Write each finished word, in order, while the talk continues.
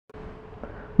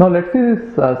Now let's see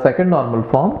this second normal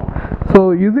form.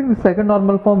 So using the second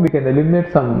normal form we can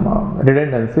eliminate some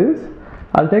redundancies.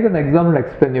 I'll take an example and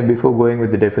explain you before going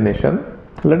with the definition.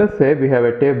 Let us say we have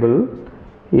a table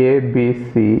A, B,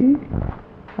 C,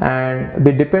 and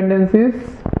the dependencies,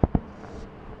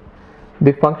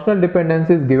 the functional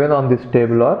dependencies given on this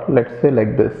table are, let's say,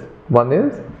 like this. One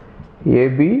is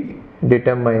AB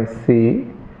determines C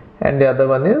and the other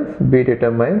one is B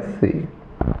determines C.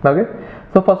 Okay,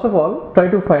 so first of all try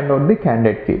to find out the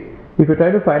candidate key. If you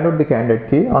try to find out the candidate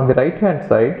key, on the right hand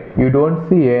side you don't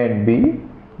see A and B,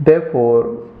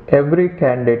 therefore every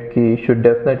candidate key should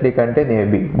definitely contain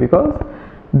AB because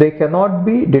they cannot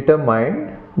be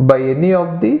determined by any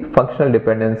of the functional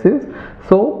dependencies,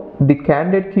 so the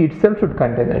candidate key itself should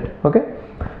contain it. Okay,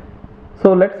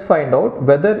 so let's find out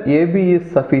whether AB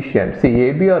is sufficient. See,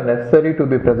 AB are necessary to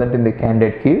be present in the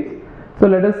candidate keys. So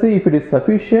let us see if it is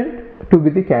sufficient to be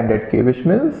the candidate key, which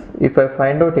means if I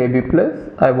find out AB plus,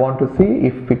 I want to see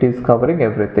if it is covering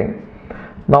everything.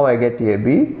 Now I get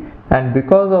AB, and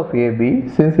because of AB,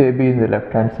 since AB is in the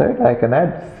left hand side, I can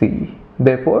add C.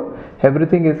 Therefore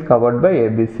everything is covered by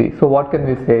ABC. So what can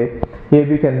we say?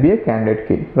 AB can be a candidate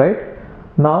key, right?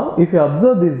 Now if you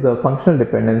observe these functional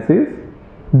dependencies,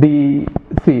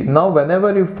 now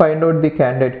whenever you find out the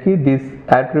candidate key, these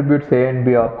attributes A and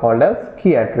B are called as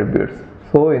key attributes.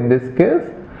 So in this case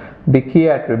the key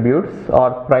attributes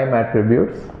are prime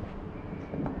attributes,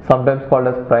 sometimes called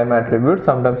as prime attributes,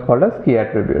 sometimes called as key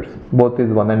attributes. Both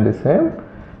is one and the same.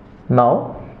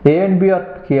 Now A and B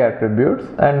are key attributes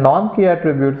and non-key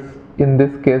attributes in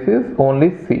this case is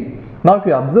only C. Now if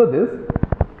you observe this,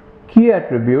 key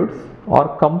attributes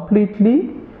are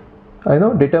completely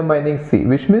determining C,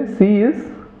 which means C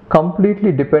is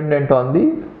completely dependent on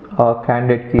the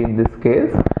candidate key in this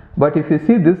case. But if you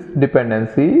see this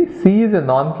dependency, C is a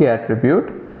non-key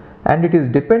attribute and it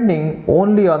is depending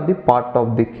only on the part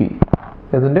of the key,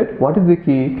 isn't it? What is the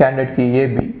key? Candidate key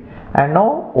AB, and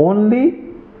now only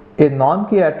a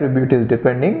non-key attribute is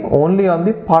depending only on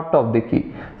the part of the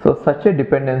key. So such a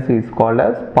dependency is called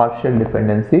as partial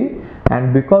dependency,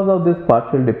 and because of this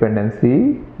partial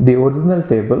dependency the original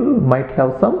table might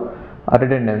have some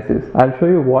redundancies. I'll show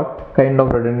you what kind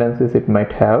of redundancies it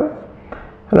might have.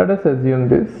 Let us assume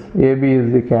this AB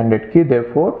is the candidate key,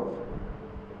 therefore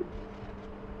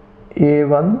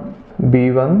A1,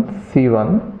 B1,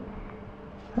 C1,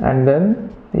 and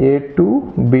then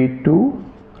A2, B2,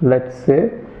 let's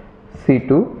say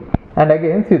C2, and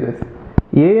again see this,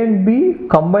 A and B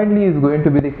combinedly is going to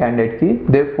be the candidate key.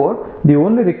 Therefore the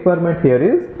only requirement here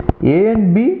is A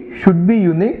and B should be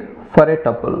unique for a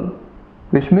tuple,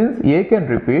 which means A can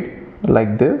repeat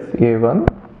like this A1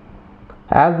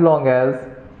 as long as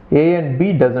A and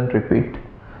B doesn't repeat.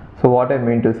 So what I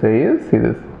mean to say is, see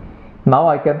this, now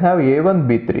I can have A1,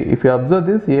 B3. If you observe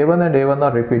this, A1 and A1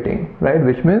 are repeating, right?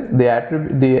 Which means the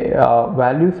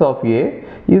values of A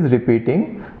is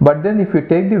repeating, but then if you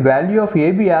take the value of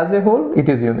AB as a whole, it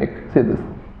is unique. See this,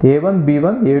 A1,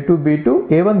 B1, A2, B2,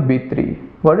 A1,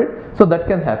 B3. Got it? So that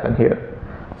can happen here.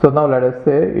 So now let us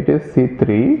say it is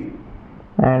C3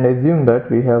 and assume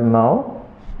that we have now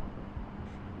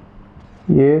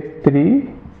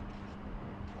A3,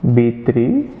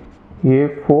 B3,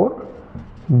 A4,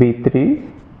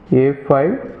 B3,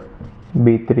 A5,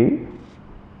 B3,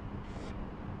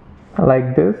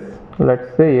 like this. Let's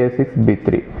say A6,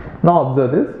 B3. Now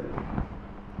observe this.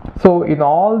 So in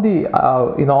all the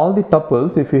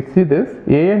tuples, if you see this,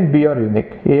 A and B are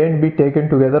unique. A and B taken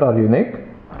together are unique,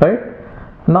 right?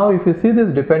 Now if you see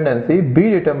this dependency,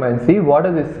 B determines C, what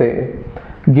does it say?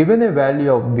 Given a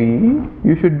value of B,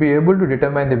 you should be able to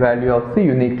determine the value of C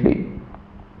uniquely.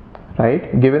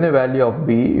 Right? Given a value of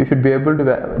B, you should be able to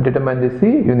determine the C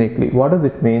uniquely. What does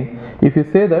it mean? If you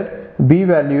say that B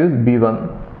value is B1,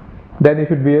 then you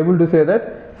should be able to say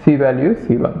that C value is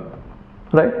C1,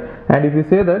 right? And if you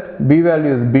say that B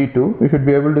value is B2, you should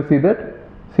be able to see that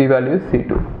C value is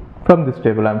C2. From this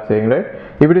table I am saying, right?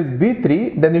 If it is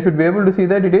B3, then you should be able to see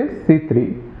that it is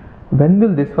C3. When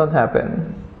will this one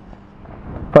happen?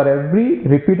 For every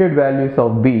repeated values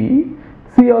of B,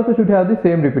 C also should have the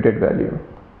same repeated value,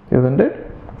 isn't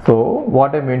it? So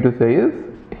what I mean to say is,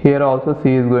 here also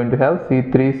C is going to have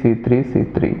C3, C3,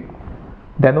 C3.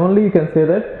 Then only you can say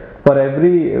that for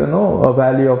every a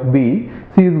value of B,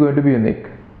 C is going to be unique.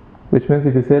 Which means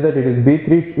if you say that it is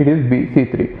B3, it is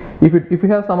C3. If you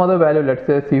have some other value, let's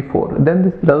say C4, then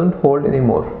this doesn't hold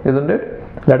anymore, isn't it?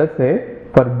 Let us say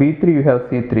for B3 you have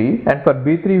C3 and for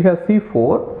B3 you have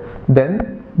C4,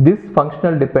 then this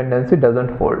functional dependency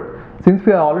doesn't hold. Since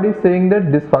we are already saying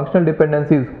that this functional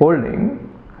dependency is holding,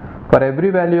 For every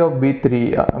value of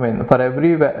B3, for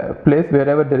every place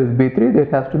wherever there is B3, there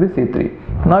has to be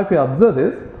C3. Now if you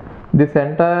observe this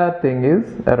entire thing is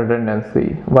a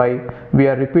redundancy. Why? We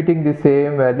are repeating the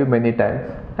same value many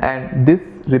times, and this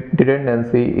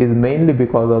redundancy is mainly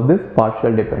because of this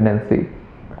partial dependency.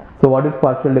 So what is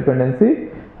partial dependency?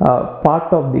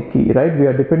 Part of the key, right? We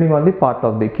are depending on the part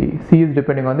of the key. C is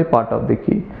depending on the part of the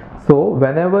key. So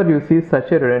whenever you see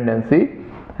such a redundancy,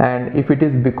 and if it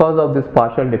is because of this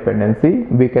partial dependency,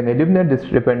 we can eliminate this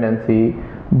dependency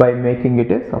by making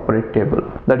it a separate table.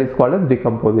 That is called as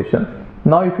decomposition.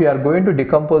 Now if you are going to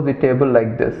decompose the table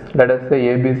like this, let us say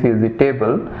ABC is the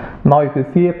table. Now if you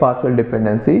see a partial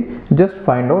dependency, just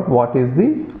find out what is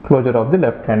the closure of the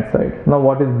left hand side. Now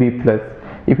what is B plus?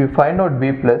 If you find out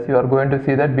B plus, you are going to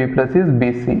see that B plus is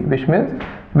BC, which means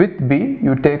with B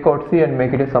you take out C and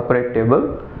make it a separate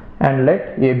table and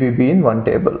let AB be in one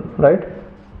table, right?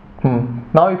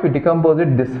 Now if you decompose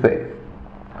it this way,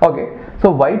 okay,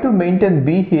 so why to maintain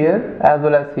B here as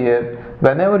well as here?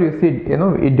 Whenever you see,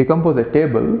 it decompose a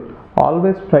table,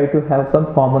 always try to have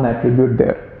some common attribute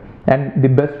there, and the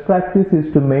best practice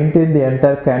is to maintain the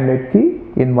entire candidate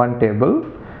key in one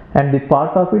table and the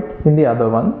part of it in the other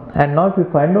one. And now if you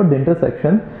find out the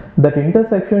intersection, that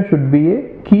intersection should be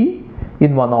a key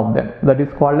in one of them. That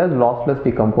is called as lossless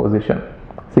decomposition.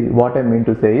 See, what I mean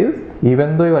to say is,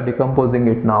 even though you are decomposing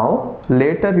it now,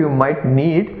 later you might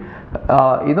need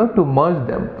to merge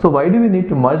them. So why do we need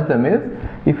to merge them is,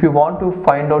 if you want to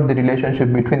find out the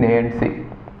relationship between A and C.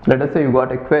 Let us say you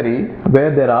got a query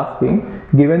where they are asking,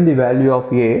 given the value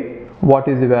of A, what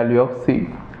is the value of C?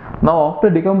 Now after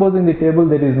decomposing the table,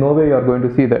 there is no way you are going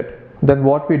to see that. Then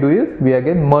what we do is, we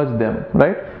again merge them,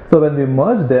 right? So when we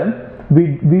merge them,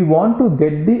 we want to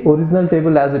get the original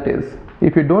table as it is.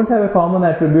 If you don't have a common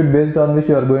attribute based on which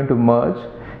you are going to merge,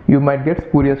 you might get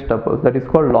spurious tuples. That is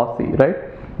called lossy, right?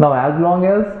 Now as long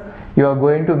as you are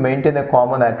going to maintain a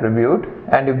common attribute,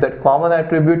 and if that common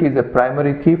attribute is a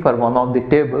primary key for one of the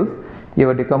tables,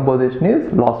 your decomposition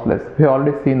is lossless. We have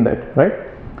already seen that, right?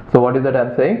 So what is that I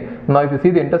am saying? Now if you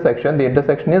see the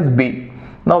intersection is B.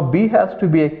 Now B has to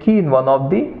be a key in one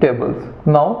of the tables.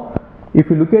 Now if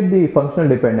you look at the functional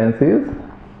dependencies,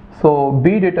 so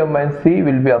B determines C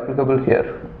will be applicable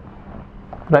here,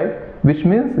 right? Which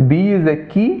means B is a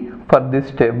key for this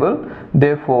table,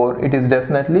 therefore it is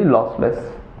definitely lossless.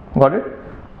 Got it?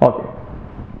 Okay.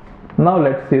 Now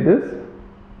let's see this.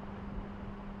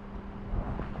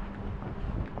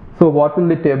 So what will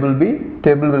the table be?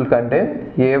 Table will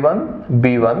contain A1,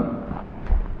 B1,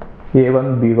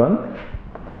 A1, B1,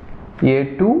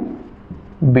 A2,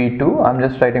 B2, I'm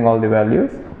just writing all the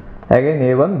values, again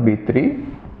A1, B3,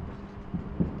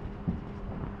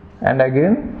 and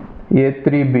again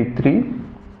A3, B3,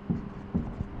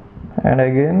 and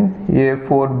again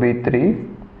A4, B3,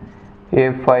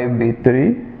 A5,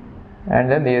 B3,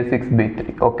 and then A6,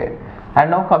 B3. Okay.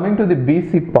 And now coming to the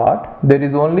BC part, there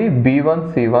is only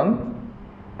B1, C1,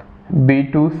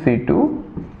 B2,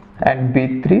 C2, and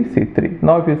B3, C3.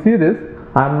 Now if you see this,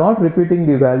 I am not repeating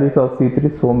the values of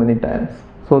C3 so many times.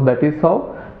 So that is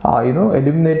how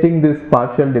eliminating this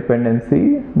partial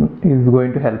dependency is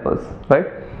going to help us, right?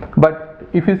 But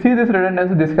if you see this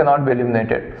redundancy, this cannot be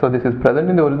eliminated. So this is present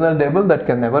in the original table, that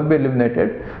can never be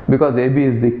eliminated because AB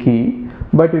is the key.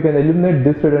 But you can eliminate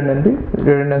this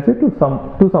redundancy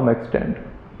to some extent.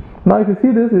 Now if you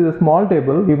see this is a small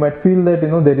table, you might feel that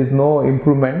there is no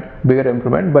bigger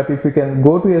improvement. But if you can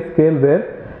go to a scale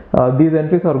where these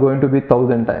entries are going to be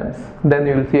 1000 times, then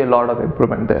you will see a lot of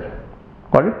improvement there.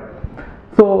 Got it?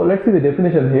 So let's see the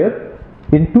definition here.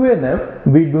 In 2NF,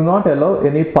 we do not allow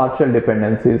any partial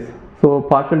dependencies. So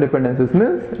partial dependencies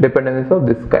means dependencies of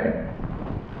this kind.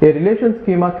 A relation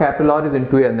schema R is in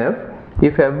 2NF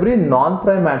if every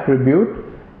non-prime attribute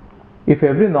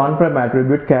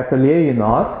capital A in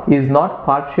R is not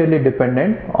partially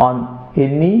dependent on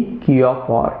any key of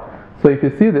R. So if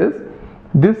you see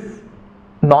this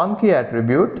non-key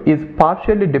attribute is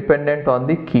partially dependent on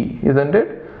the key, isn't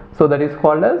it? So that is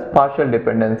called as partial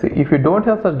dependency. If you don't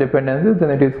have such dependencies, then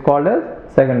it is called as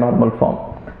second normal form.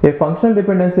 A functional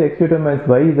dependency X determines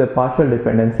Y is a partial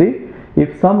dependency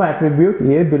if some attribute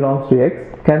A belongs to X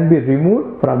can be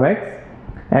removed from X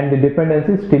and the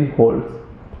dependency still holds.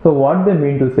 So what they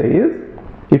mean to say is,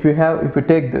 if you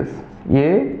take this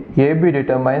AB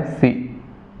determines C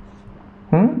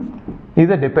is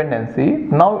a dependency.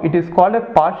 Now it is called a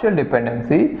partial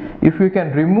dependency if you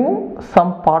can remove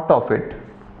some part of it.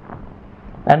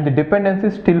 and the dependency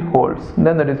still holds,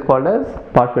 then that is called as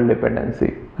partial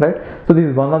dependency, right? So this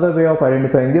is one other way of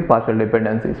identifying the partial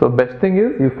dependency. So best thing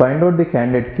is you find out the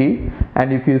candidate key,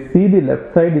 and if you see the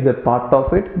left side is a part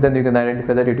of it, then you can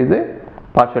identify that it is a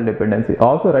partial dependency.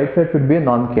 Also right side should be a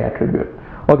non-key attribute.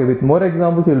 Okay, with more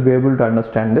examples you will be able to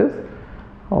understand this.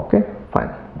 Okay.